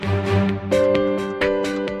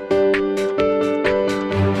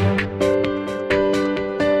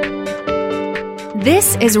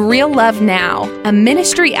This is Real Love Now, a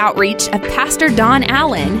ministry outreach of Pastor Don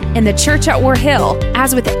Allen in the church at War Hill.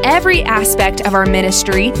 As with every aspect of our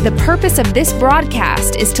ministry, the purpose of this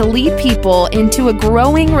broadcast is to lead people into a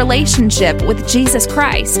growing relationship with Jesus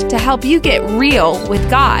Christ to help you get real with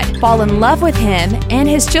God, fall in love with Him and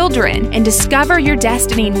His children, and discover your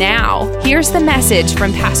destiny now. Here's the message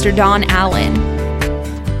from Pastor Don Allen.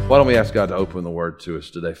 Why don't we ask God to open the Word to us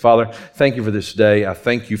today? Father, thank you for this day. I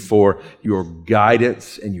thank you for your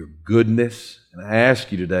guidance and your goodness. And I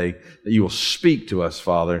ask you today that you will speak to us,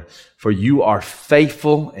 Father, for you are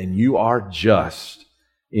faithful and you are just.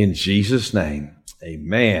 In Jesus' name,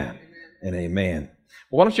 amen and amen.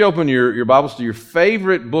 Well, why don't you open your Bibles to your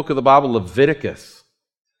favorite book of the Bible, Leviticus.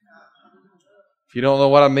 If you don't know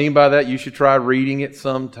what I mean by that, you should try reading it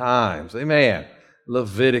sometimes. Amen.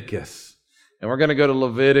 Leviticus. And we're going to go to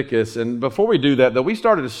Leviticus. And before we do that, though, we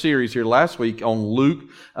started a series here last week on Luke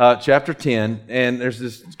chapter 10. And there's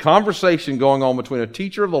this conversation going on between a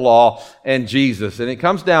teacher of the law and Jesus. And it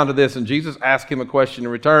comes down to this. And Jesus asked him a question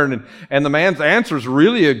in return. And the man's answer is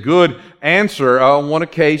really a good answer. On one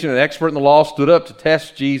occasion, an expert in the law stood up to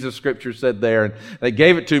test Jesus, Scripture said there. And they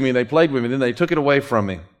gave it to me and they played with me. And then they took it away from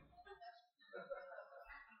me.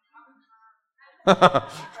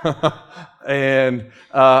 And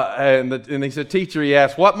he said, "Teacher," he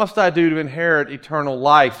asked, "what must I do to inherit eternal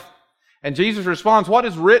life?" And Jesus responds, "What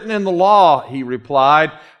is written in the law?" He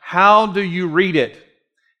replied, "How do you read it?"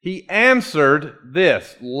 He answered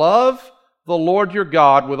this: "Love the Lord your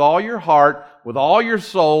God with all your heart, with all your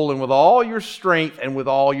soul, and with all your strength, and with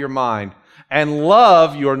all your mind. And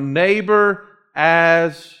love your neighbor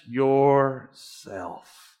as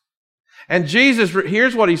yourself." And Jesus,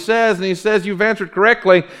 here's what he says, and he says, "You've answered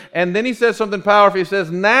correctly." And then he says something powerful. He says,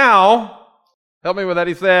 "Now," help me with that,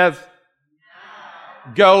 he says,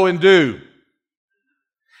 "go and do."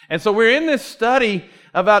 And so we're in this study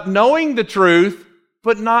about knowing the truth,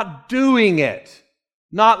 but not doing it,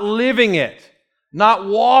 not living it, not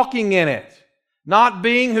walking in it, not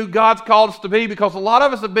being who God's called us to be, because a lot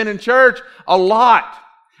of us have been in church a lot.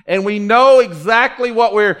 And we know exactly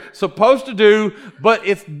what we're supposed to do, but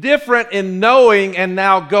it's different in knowing and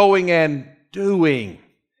now going and doing.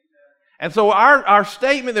 And so our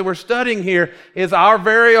statement that we're studying here is our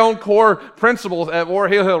very own core principles at War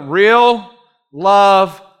Hill: real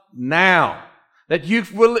love now. That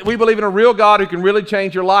we believe in a real God who can really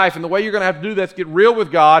change your life. And the way you're going to have to do that is get real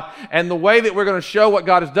with God. And the way that we're going to show what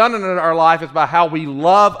God has done in our life is by how we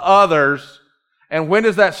love others. And when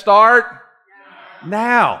does that start?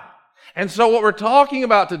 Now. And so what we're talking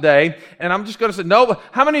about today, and I'm just going to say, no,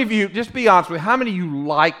 how many of you, just be honest with me, how many of you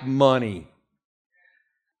like money?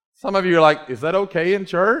 Some of you are like, is that okay in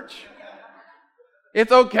church?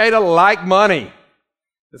 It's okay to like money.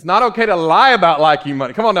 It's not okay to lie about liking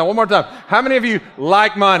money. Come on now, one more time. How many of you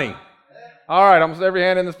like money? All right, almost every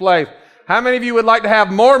hand in this place. How many of you would like to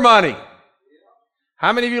have more money?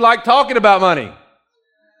 How many of you like talking about money?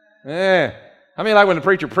 How many like when the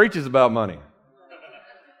preacher preaches about money?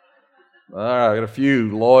 All right, I got a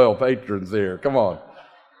few loyal patrons here. Come on.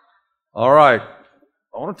 All right.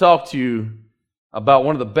 I want to talk to you about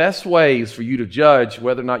one of the best ways for you to judge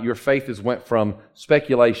whether or not your faith has went from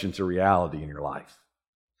speculation to reality in your life.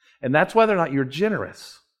 And that's whether or not you're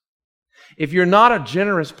generous. If you're not a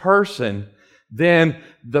generous person, then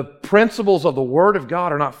the principles of the Word of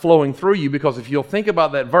God are not flowing through you, because if you'll think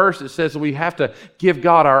about that verse, it says that we have to give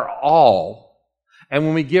God our all. And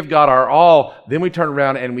when we give God our all, then we turn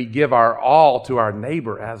around and we give our all to our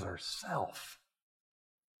neighbor as ourselves.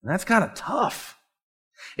 And that's kind of tough.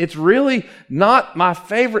 It's really not my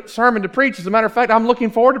favorite sermon to preach. As a matter of fact, I'm looking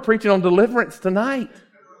forward to preaching on deliverance tonight.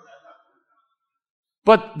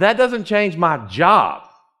 But that doesn't change my job,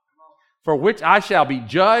 for which I shall be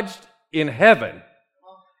judged in heaven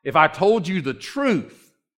if I told you the truth.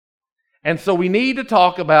 And so we need to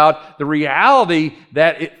talk about the reality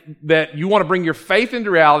that you want to bring your faith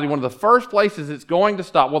into reality. One of the first places it's going to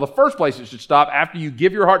stop, well, the first place it should stop after you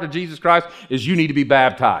give your heart to Jesus Christ is you need to be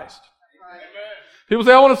baptized. Amen. People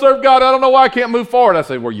say, "I want to serve God. I don't know why I can't move forward." I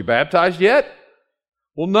say, "Were you baptized yet?"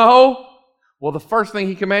 "Well, no." Well, the first thing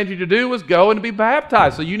He commanded you to do was go and be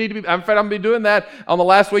baptized. So you need to be, in fact, I'm going to be doing that on the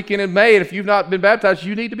last weekend in May. And if you've not been baptized,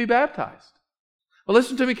 you need to be baptized. Well,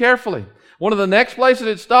 listen to me carefully. One of the next places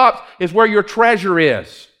it stops is where your treasure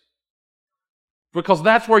is, because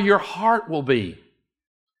that's where your heart will be.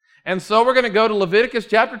 And so we're going to go to Leviticus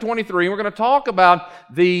chapter 23, and we're going to talk about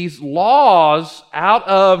these laws out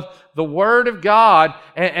of the Word of God.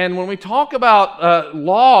 And when we talk about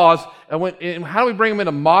laws, and how do we bring them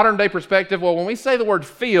into modern day perspective? Well, when we say the word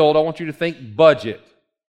field, I want you to think budget.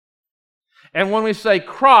 And when we say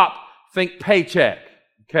crop, think paycheck,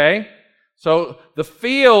 okay? So the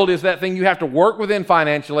field is that thing you have to work within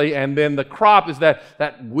financially, and then the crop is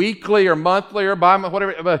that weekly or monthly or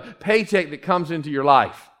whatever paycheck that comes into your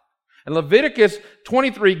life. And Leviticus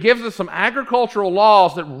 23 gives us some agricultural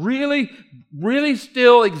laws that really, really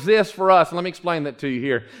still exist for us. And let me explain that to you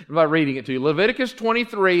here by reading it to you. Leviticus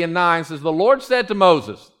 23:9 says, "The Lord said to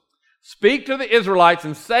Moses, speak to the Israelites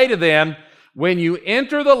and say to them, when you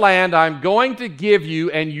enter the land I'm going to give you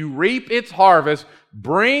and you reap its harvest,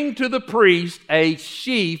 bring to the priest a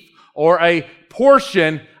sheaf or a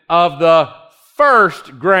portion of the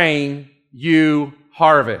first grain you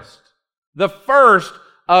harvest." The first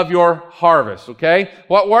of your harvest, okay?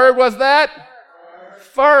 What word was that?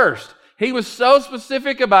 First. He was so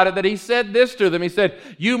specific about it that he said this to them. He said,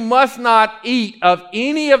 you must not eat of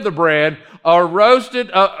any of the bread or roasted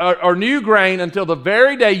or new grain until the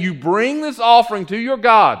very day you bring this offering to your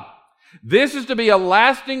God. This is to be a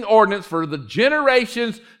lasting ordinance for the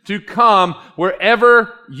generations to come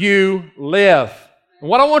wherever you live. And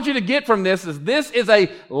what I want you to get from this is a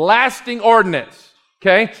lasting ordinance.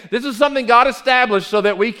 Okay? This is something God established so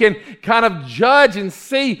that we can kind of judge and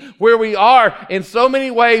see where we are in so many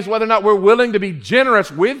ways, whether or not we're willing to be generous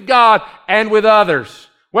with God and with others,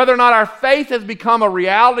 whether or not our faith has become a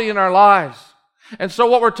reality in our lives. And so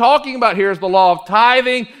what we're talking about here is the law of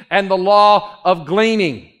tithing and the law of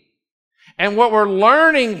gleaning. And what we're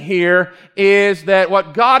learning here is that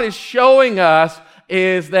what God is showing us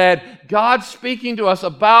is that God's speaking to us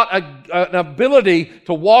about an ability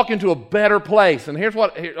to walk into a better place. And here's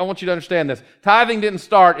what I want you to understand this. Tithing didn't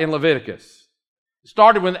start in Leviticus. It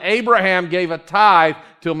started when Abraham gave a tithe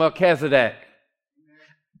to Melchizedek.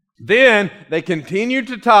 Then they continued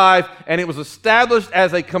to tithe, and it was established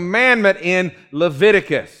as a commandment in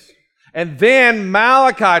Leviticus. And then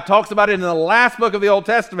Malachi talks about it in the last book of the Old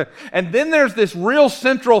Testament. And then there's this real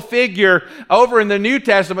central figure over in the New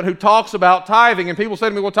Testament who talks about tithing. And people say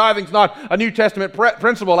to me, well, tithing's not a New Testament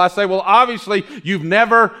principle. I say, well, obviously, you've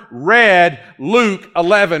never read Luke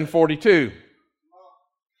 11:42.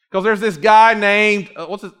 Because there's this guy named,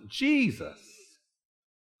 Jesus.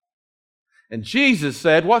 And Jesus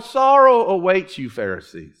said, what sorrow awaits you,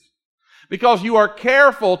 Pharisees? Because you are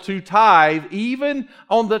careful to tithe even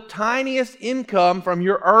on the tiniest income from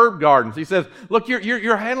your herb gardens. He says, look,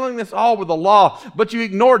 you're handling this all with the law, but you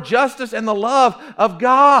ignore justice and the love of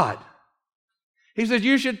God. He says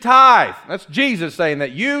you should tithe. That's Jesus saying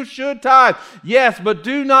that. You should tithe. Yes, but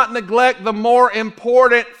do not neglect the more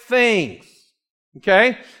important things.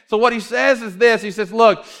 Okay? So what he says is this. He says,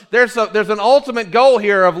 look, there's an ultimate goal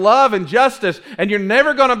here of love and justice, and you're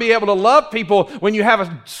never going to be able to love people when you have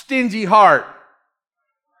a stingy heart.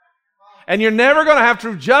 And you're never going to have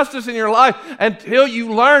true justice in your life until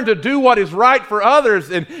you learn to do what is right for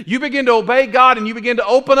others, and you begin to obey God, and you begin to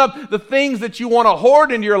open up the things that you want to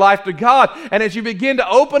hoard into your life to God. And as you begin to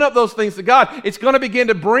open up those things to God, it's going to begin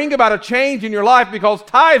to bring about a change in your life, because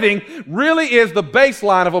tithing really is the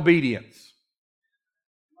baseline of obedience.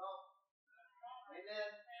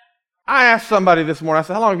 I asked somebody this morning, I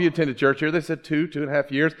said, how long have you attended church here? They said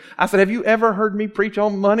 2.5 years. I said, have you ever heard me preach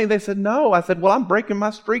on money? They said, no. I said, well, I'm breaking my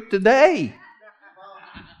streak today.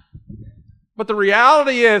 But the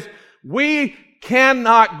reality is, we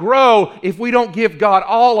cannot grow if we don't give God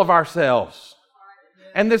all of ourselves.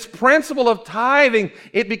 And this principle of tithing,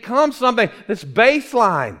 it becomes something that's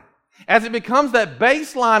baseline. As it becomes that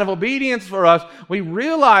baseline of obedience for us, we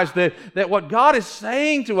realize that what God is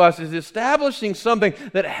saying to us is establishing something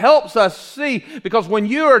that helps us see. Because when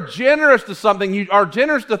you are generous to something, you are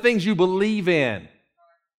generous to things you believe in.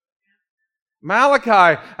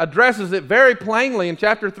 Malachi addresses it very plainly in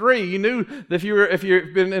chapter 3. You knew that if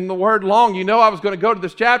you've been in the Word long, you know I was going to go to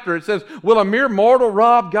this chapter. It says, will a mere mortal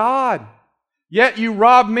rob God? Yet you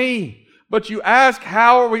rob me. But you ask,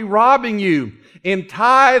 how are we robbing you? In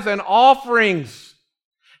tithes and offerings.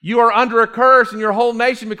 You are under a curse in your whole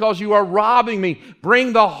nation because you are robbing me.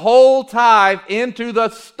 Bring the whole tithe into the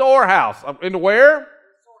storehouse. Into where?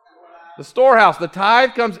 The storehouse. The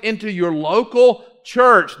tithe comes into your local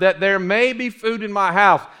church, that there may be food in my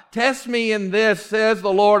house. Test me in this, says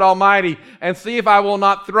the Lord Almighty, and see if I will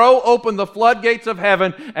not throw open the floodgates of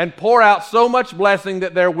heaven and pour out so much blessing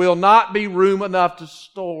that there will not be room enough to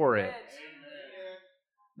store it.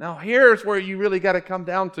 Now here's where you really got to come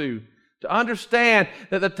down to understand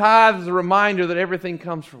that the tithe is a reminder that everything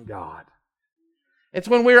comes from God. It's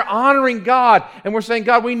when we're honoring God and we're saying,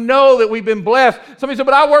 God, we know that we've been blessed. Somebody said,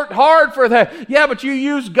 but I worked hard for that. Yeah, but you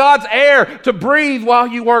used God's air to breathe while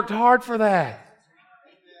you worked hard for that.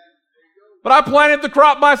 But I planted the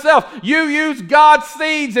crop myself. You used God's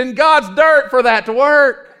seeds and God's dirt for that to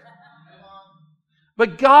work.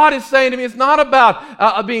 But God is saying to me, it's not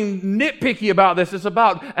about being nitpicky about this. It's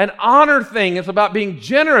about an honor thing. It's about being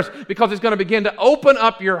generous because it's going to begin to open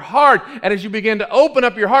up your heart. And as you begin to open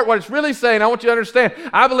up your heart, what it's really saying, I want you to understand,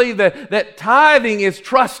 I believe that tithing is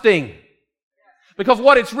trusting. Because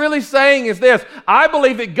what it's really saying is this, I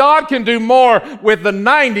believe that God can do more with the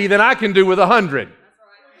 90 than I can do with 100.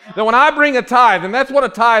 That when I bring a tithe, and that's what a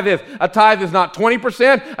tithe is not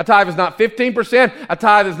 20%, a tithe is not 15%, a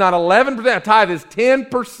tithe is not 11%, a tithe is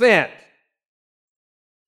 10%.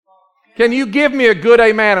 Can you give me a good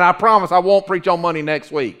amen? And I promise I won't preach on money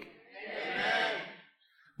next week. Amen.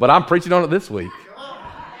 But I'm preaching on it this week.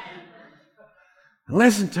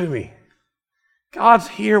 Listen to me. God's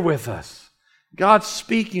here with us. God's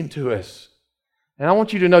speaking to us. And I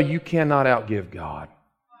want you to know you cannot outgive God.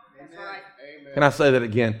 Can I say that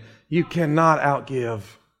again? You cannot outgive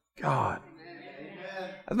God.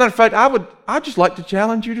 Amen. As a matter of fact, I'd just like to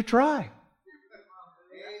challenge you to try. Amen.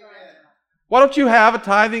 Why don't you have a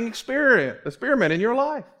tithing experiment in your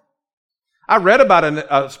life? I read about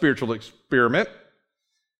a spiritual experiment.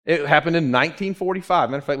 It happened in 1945.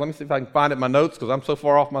 Matter of fact, let me see if I can find it in my notes because I'm so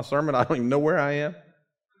far off my sermon, I don't even know where I am.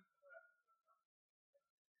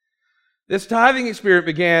 This tithing experiment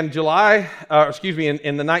began in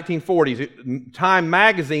the 1940s. Time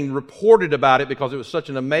magazine reported about it because it was such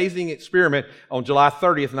an amazing experiment on July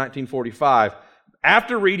 30th, 1945.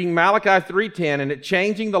 After reading Malachi 3:10 and it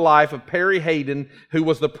changing the life of Perry Hayden, who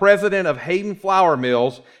was the president of Hayden Flour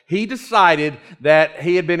Mills, he decided that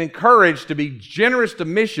he had been encouraged to be generous to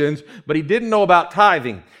missions, but he didn't know about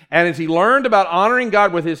tithing. And as he learned about honoring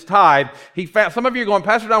God with his tithe, he found, some of you are going,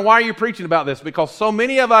 Pastor Don, why are you preaching about this? Because so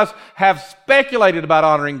many of us have speculated about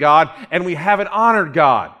honoring God and we haven't honored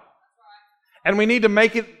God. And we need to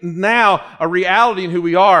make it now a reality in who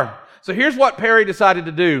we are. So here's what Perry decided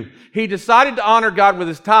to do. He decided to honor God with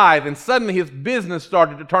his tithe, and suddenly his business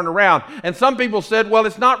started to turn around. And some people said, well,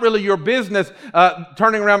 it's not really your business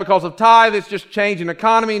turning around because of tithe. It's just changing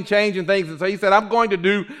economy and changing things. And so he said, I'm going to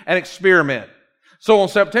do an experiment. So on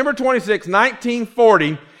September 26,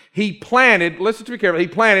 1940, he planted, listen to me carefully, he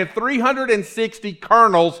planted 360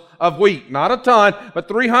 kernels of wheat. Not a ton, but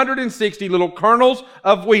 360 little kernels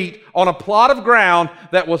of wheat on a plot of ground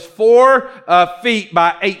that was 4 feet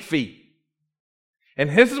by 8 feet.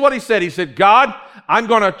 And this is what he said. He said, God, I'm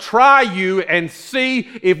going to try you and see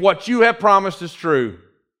if what you have promised is true.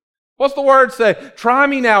 What's the word say? Try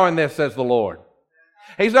me now in this, says the Lord.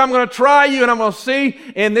 He said, I'm going to try you and I'm going to see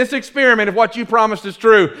in this experiment if what you promised is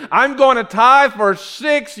true. I'm going to tithe for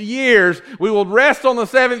 6 years. We will rest on the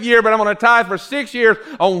 7th year, but I'm going to tithe for 6 years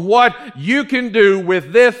on what you can do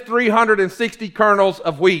with this 360 kernels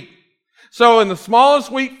of wheat. So in the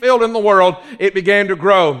smallest wheat field in the world, it began to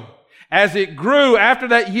grow. As it grew after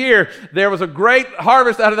that year, there was a great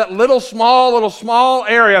harvest out of that little small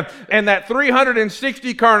area, and that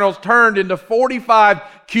 360 kernels turned into 45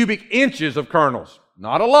 cubic inches of kernels.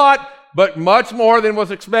 Not a lot, but much more than was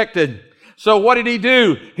expected. So what did he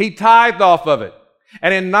do? He tithed off of it.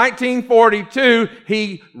 And in 1942,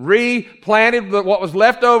 he replanted what was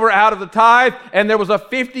left over out of the tithe, and there was a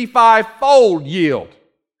 55-fold yield.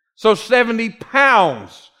 So 70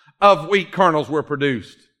 pounds of wheat kernels were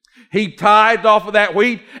produced. He tithed off of that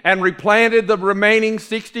wheat and replanted the remaining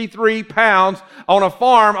 63 pounds on a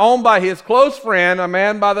farm owned by his close friend, a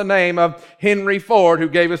man by the name of Henry Ford, who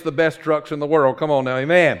gave us the best trucks in the world. Come on now,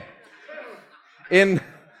 amen.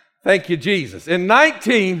 Thank you, Jesus. I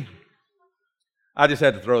just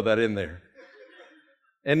had to throw that in there.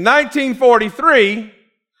 In 1943,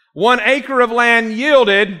 1 acre of land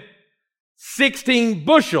yielded 16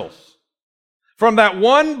 bushels. From that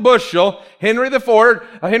 1 bushel, Henry Ford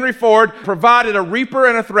provided a reaper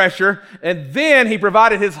and a thresher, and then he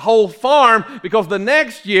provided his whole farm because the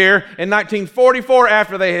next year, in 1944,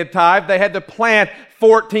 after they had tithed, they had to plant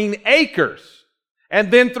 14 acres, and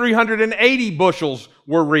then 380 bushels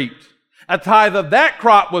were reaped. A tithe of that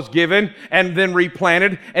crop was given and then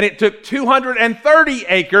replanted, and it took 230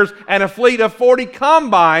 acres and a fleet of 40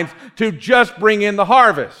 combines to just bring in the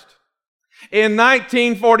harvest. In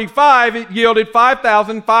 1945, it yielded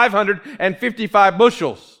 5,555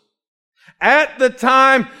 bushels. At the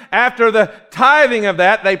time after the tithing of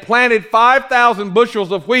that, they planted 5,000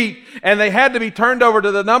 bushels of wheat, and they had to be turned over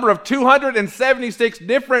to the number of 276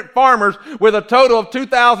 different farmers with a total of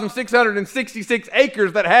 2,666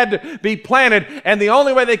 acres that had to be planted. And the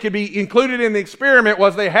only way they could be included in the experiment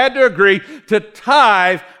was they had to agree to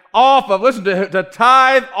tithe off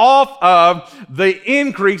of the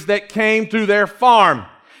increase that came through their farm.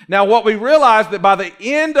 Now, what we realized that by the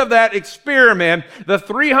end of that experiment, the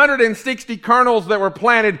 360 kernels that were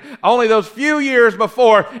planted only those few years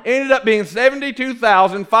before ended up being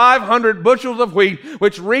 72,500 bushels of wheat,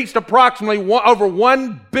 which reached approximately over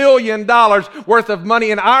 $1 billion worth of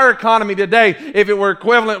money in our economy today, if it were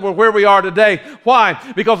equivalent with where we are today. Why?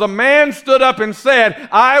 Because a man stood up and said,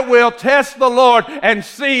 I will test the Lord and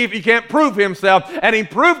see if he can't prove himself. And he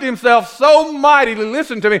proved himself so mightily.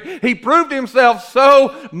 Listen to me. He proved himself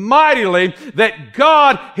so mightily that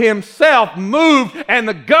God himself moved, and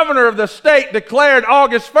the governor of the state declared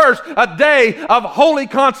August 1st a day of holy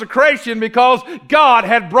consecration because God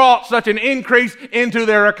had brought such an increase into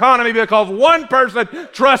their economy because one person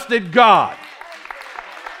trusted God.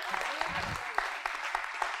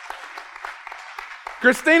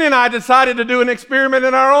 Christina and I decided to do an experiment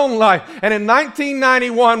in our own life. And in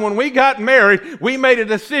 1991, when we got married, we made a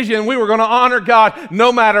decision we were going to honor God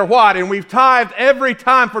no matter what. And we've tithed every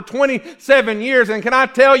time for 27 years. And can I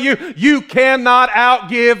tell you, you cannot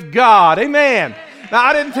outgive God. Amen. Now,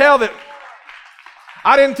 I didn't tell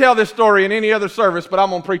this story in any other service, but I'm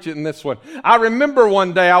going to preach it in this one. I remember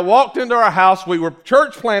one day I walked into our house. We were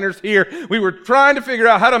church planners here. We were trying to figure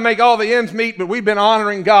out how to make all the ends meet, but we've been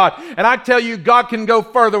honoring God. And I tell you, God can go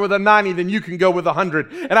further with a 90 than you can go with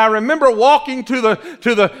 100. And I remember walking to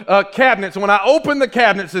the cabinets. And when I opened the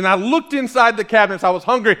cabinets and I looked inside the cabinets, I was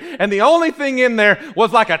hungry. And the only thing in there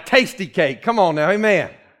was like a tasty cake. Come on now, amen.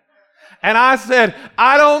 And I said,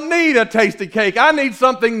 I don't need a tasty cake. I need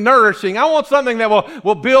something nourishing. I want something that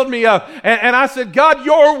will build me up. And I said, God,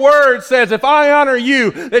 your word says if I honor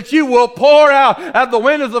you, that you will pour out the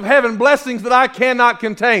windows of heaven blessings that I cannot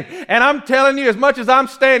contain. And I'm telling you, as much as I'm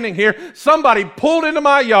standing here, somebody pulled into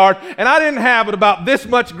my yard, and I didn't have but about this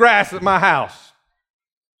much grass at my house.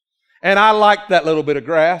 And I liked that little bit of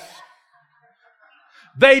grass.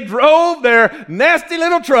 They drove their nasty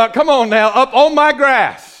little truck, come on now, up on my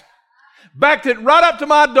grass. Backed it right up to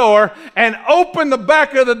my door and opened the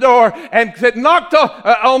back of the door and knocked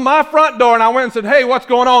on my front door. And I went and said, hey, what's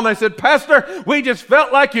going on? They said, Pastor, we just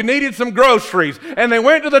felt like you needed some groceries. And they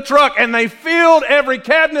went to the truck and they filled every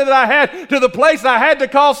cabinet that I had to the place I had to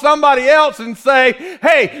call somebody else and say,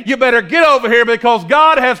 hey, you better get over here because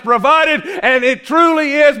God has provided and it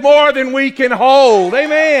truly is more than we can hold.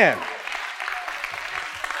 Amen.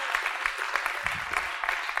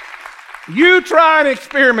 You try an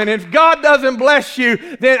experiment. If God doesn't bless you,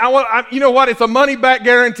 then you know what? It's a money-back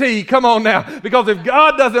guarantee. Come on now. Because if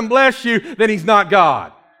God doesn't bless you, then He's not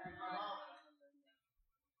God.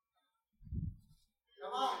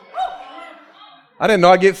 I didn't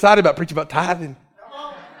know I'd get excited about preaching about tithing.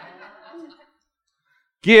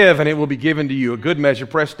 Give, and it will be given to you. A good measure,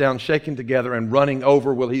 pressed down, shaken together, and running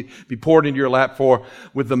over will He be poured into your lap. For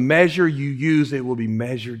with the measure you use, it will be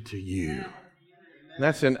measured to you. And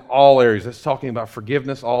that's in all areas. That's talking about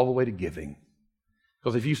forgiveness all the way to giving.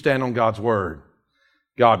 Because if you stand on God's word,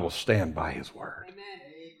 God will stand by His word. Amen.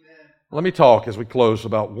 Let me talk as we close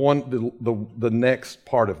about the next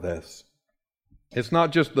part of this. It's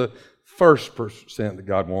not just the 1% that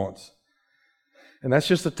God wants. And that's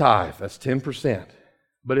just the tithe. That's 10%.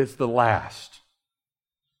 But it's the last.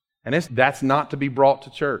 And that's not to be brought to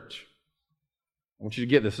church. I want you to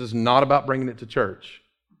get this. This is not about bringing it to church.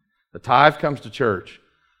 The tithe comes to church.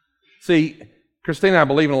 See, Christine and I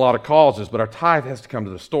believe in a lot of causes, but our tithe has to come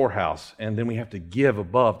to the storehouse, and then we have to give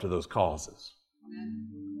above to those causes.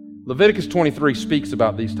 Leviticus 23 speaks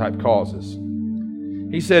about these type causes.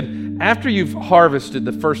 He said, after you've harvested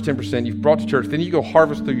the first 10% you've brought to church, then you go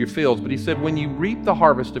harvest through your fields. But he said, when you reap the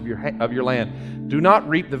harvest of your land, do not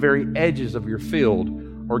reap the very edges of your field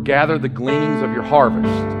or gather the gleanings of your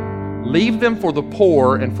harvest. Leave them for the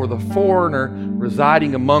poor and for the foreigner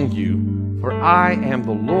residing among you, for I am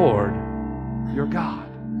the Lord your God.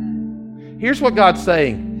 Here's what God's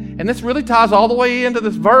saying, and this really ties all the way into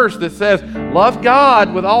this verse that says, love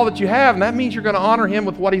God with all that you have, and that means you're going to honor Him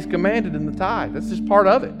with what He's commanded in the tithe. That's just part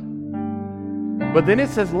of it. But then it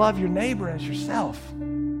says, love your neighbor as yourself.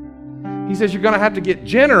 He says you're going to have to get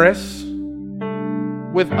generous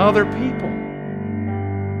with other people.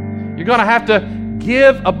 You're going to have to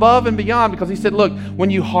give above and beyond, because He said, look,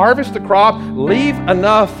 when you harvest the crop, leave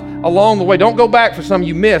enough along the way. Don't go back for some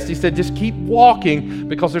you missed. He said, just keep walking,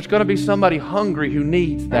 because there's going to be somebody hungry who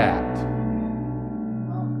needs that.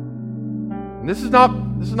 And this is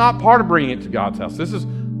not part of bringing it to God's house. This is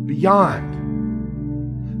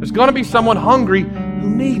beyond. There's going to be someone hungry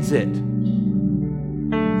who needs it.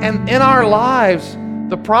 And in our lives,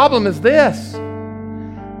 the problem is this.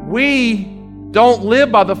 We don't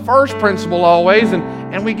live by the first principle always,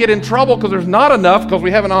 and we get in trouble because there's not enough because we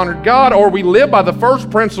haven't honored God, or we live by the first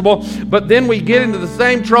principle, but then we get into the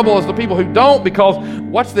same trouble as the people who don't because,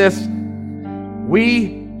 watch this,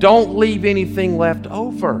 we don't leave anything left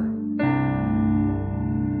over.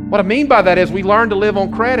 What I mean by that is we learn to live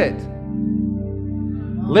on credit.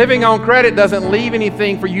 Living on credit doesn't leave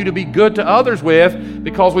anything for you to be good to others with,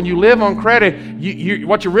 because when you live on credit,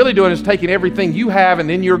 what you're really doing is taking everything you have and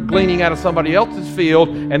then you're gleaning out of somebody else's field,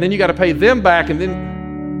 and then you got to pay them back, and then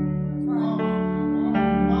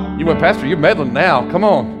you went, Pastor, you're meddling now. Come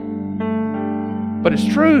on. But it's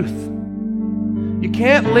truth. You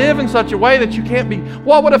can't live in such a way that you can't be.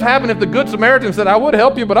 What would have happened if the Good Samaritan said, I would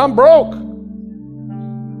help you, but I'm broke?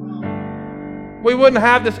 We wouldn't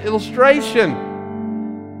have this illustration.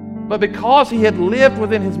 But because he had lived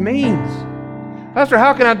within his means. Pastor,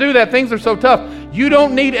 how can I do that? Things are so tough. You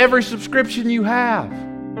don't need every subscription you have.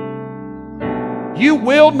 You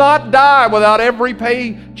will not die without every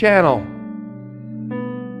pay channel.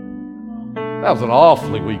 That was an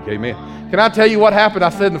awfully weak amen. Can I tell you what happened? I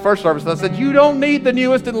said in the first service, I said, you don't need the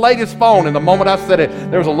newest and latest phone. And the moment I said it,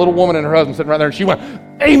 there was a little woman and her husband sitting right there, and she went,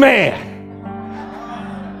 amen.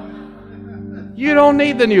 You don't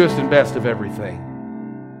need the newest and best of everything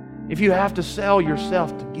if you have to sell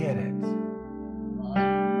yourself to get it.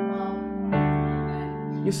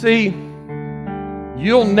 You see,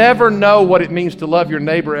 you'll never know what it means to love your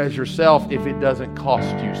neighbor as yourself if it doesn't cost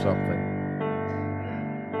you something.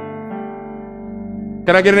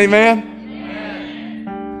 Can I get an amen?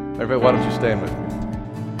 Amen. Everybody, why don't you stand with me?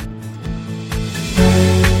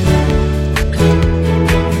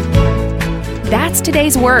 That's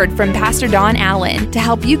today's word from Pastor Don Allen to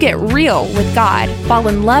help you get real with God, fall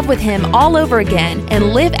in love with Him all over again,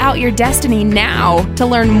 and live out your destiny now. To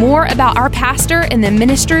learn more about our pastor and the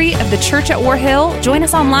ministry of the church at War Hill, join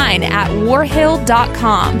us online at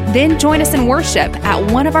warhill.com. Then join us in worship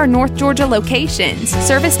at one of our North Georgia locations.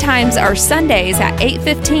 Service times are Sundays at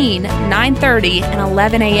 8:15, 9:30, and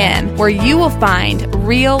 11 a.m., where you will find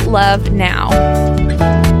real love now.